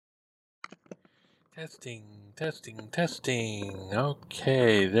Testing, testing, testing.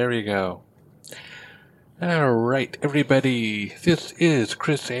 Okay, there we go. Alright, everybody. This is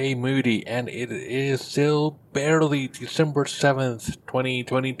Chris A. Moody, and it is still barely December 7th,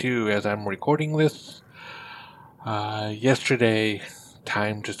 2022, as I'm recording this. Yesterday,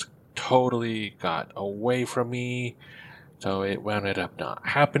 time just totally got away from me, so it wound up not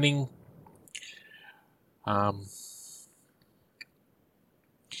happening.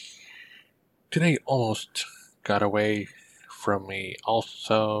 Today almost got away from me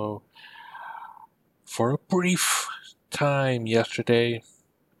also. For a brief time yesterday,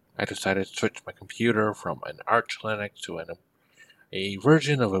 I decided to switch my computer from an Arch Linux to a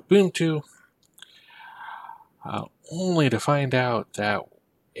version of Ubuntu, only to find out that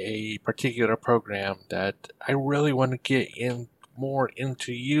a particular program that I really want to get more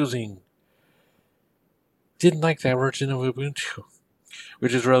into using didn't like that version of Ubuntu,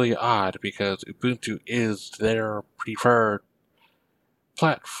 which is really odd because Ubuntu is their preferred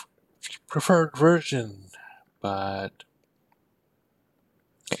version, but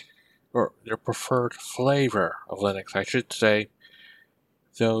or their preferred flavor of Linux, I should say,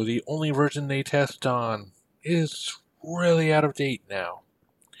 though the only version they test on is really out of date now.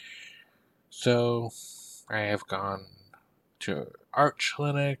 So I have gone to Arch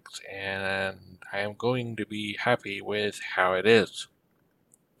Linux, and I am going to be happy with how it is.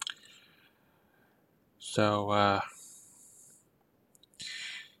 So,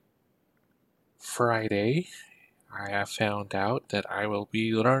 Friday, I have found out that I will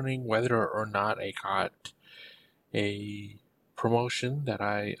be learning whether or not I got a promotion that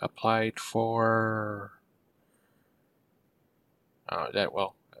I applied for,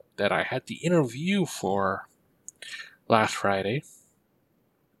 that I had the interview for last Friday.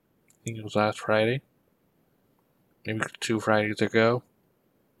 I think it was last Friday. Maybe 2 Fridays ago.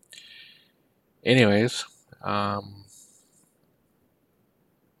 Anyways,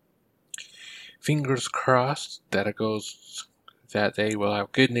 fingers crossed that that they will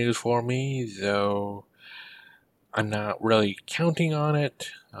have good news for me, though I'm not really counting on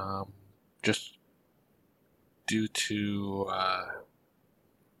it, just due to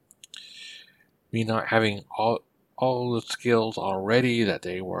me not having all the skills already that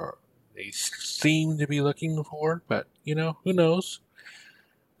they seem to be looking for, but who knows?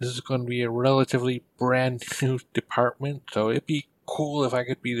 This is going to be a relatively brand new department, so it'd be cool if I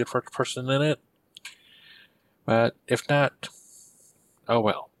could be the first person in it. But if not, oh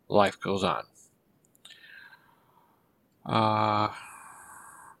well, life goes on.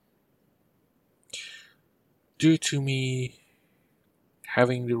 Due to me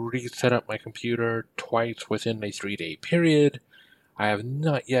having to reset up my computer twice within a 3-day period, I have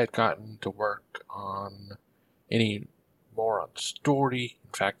not yet gotten to work on any more on story.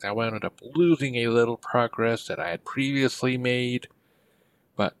 In fact, I wound up losing a little progress that I had previously made,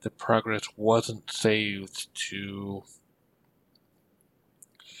 but the progress wasn't saved to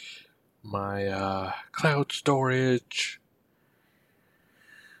my cloud storage.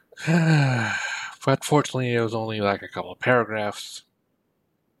 But fortunately, it was only like a couple of paragraphs.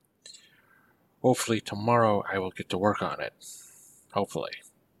 Hopefully tomorrow I will get to work on it. Hopefully.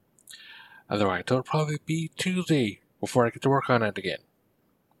 Otherwise, it'll probably be Tuesday before I get to work on it again.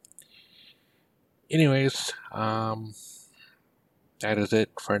 Anyways, that is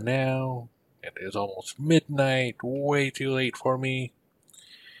it for now. It is almost midnight, way too late for me.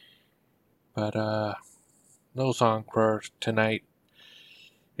 But, no song for tonight.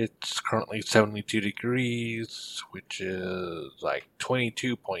 It's currently 72 degrees, which is like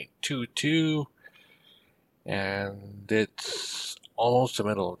 22.22, and it's almost the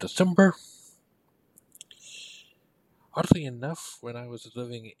middle of December. Oddly enough, when I was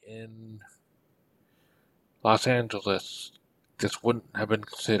living in Los Angeles, this wouldn't have been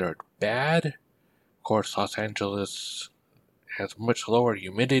considered bad. Of course, Los Angeles has much lower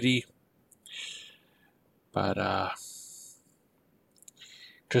humidity, but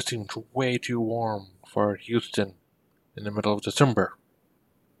just seems way too warm for Houston in the middle of December.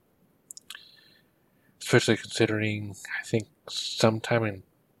 Especially considering, I think sometime in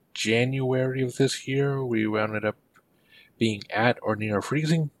January of this year, we wound up being at or near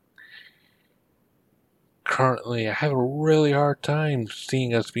freezing. Currently, I have a really hard time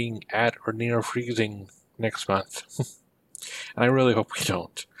seeing us being at or near freezing next month. And I really hope we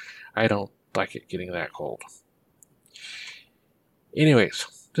don't. I don't like it getting that cold.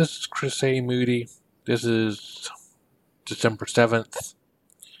 Anyways, this is Chris A. Moody. This is December 7th.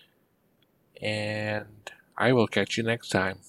 And I will catch you next time.